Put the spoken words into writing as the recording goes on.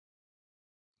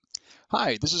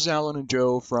Hi, this is Alan and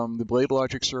Joe from the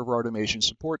BladeLogic Server Automation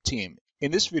support team. In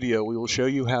this video, we will show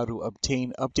you how to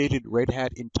obtain updated Red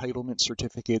Hat entitlement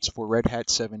certificates for Red Hat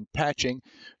 7 patching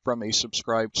from a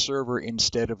subscribed server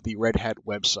instead of the Red Hat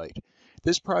website.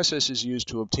 This process is used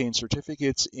to obtain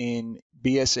certificates in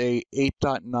BSA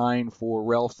 8.9 for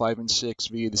RHEL 5 and 6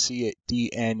 via the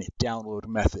CDN download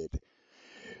method.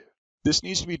 This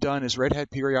needs to be done as Red Hat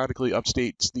periodically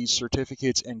updates these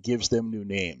certificates and gives them new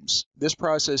names. This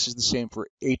process is the same for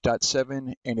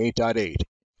 8.7 and 8.8.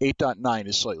 8.9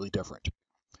 is slightly different.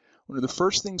 One of the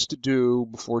first things to do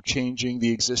before changing the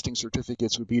existing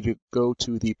certificates would be to go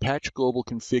to the Patch Global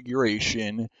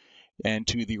Configuration and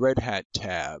to the Red Hat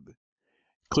tab.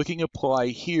 Clicking Apply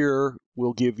here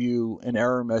will give you an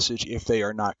error message if they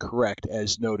are not correct,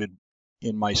 as noted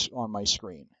on my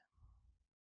screen.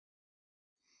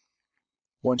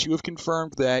 Once you have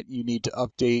confirmed that, you need to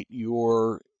update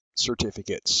your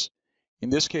certificates. In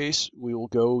this case, we will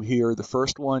go here. The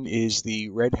first one is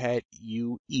the Red Hat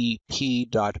UEP.pem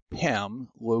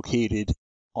located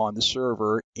on the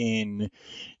server in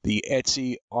the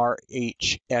etc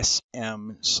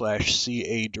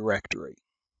RHSM/CA directory.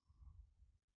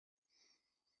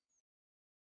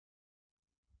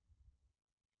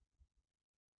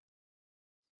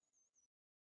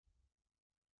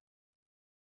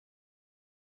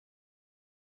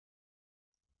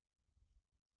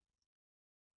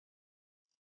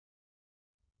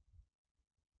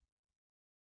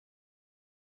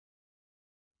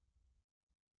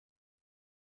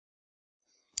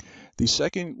 The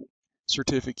second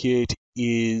certificate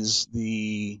is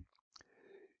the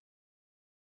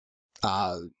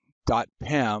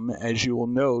 .pem. As you will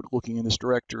note, looking in this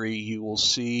directory, you will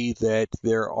see that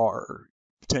there are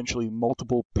potentially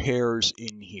multiple pairs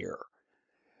in here.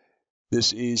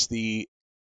 This is the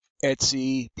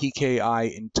etc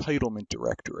PKI entitlement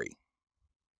directory.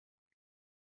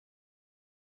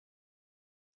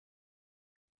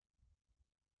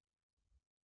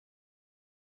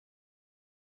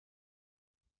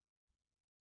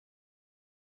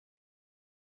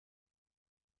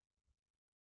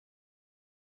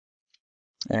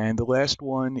 And the last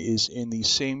one is in the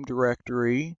same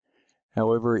directory.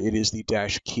 However, it is the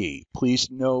 -key. Please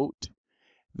note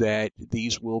that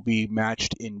these will be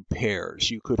matched in pairs.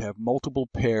 You could have multiple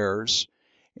pairs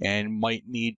and might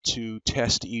need to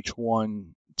test each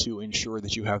one to ensure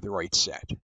that you have the right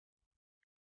set.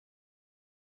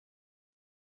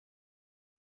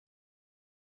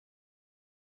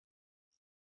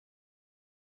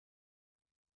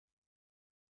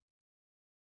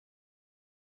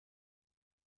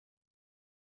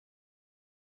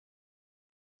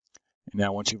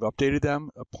 Now, once you've updated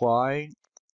them, apply,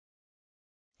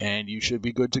 and you should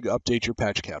be good to update your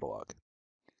patch catalog.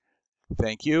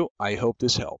 Thank you. I hope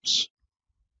this helps.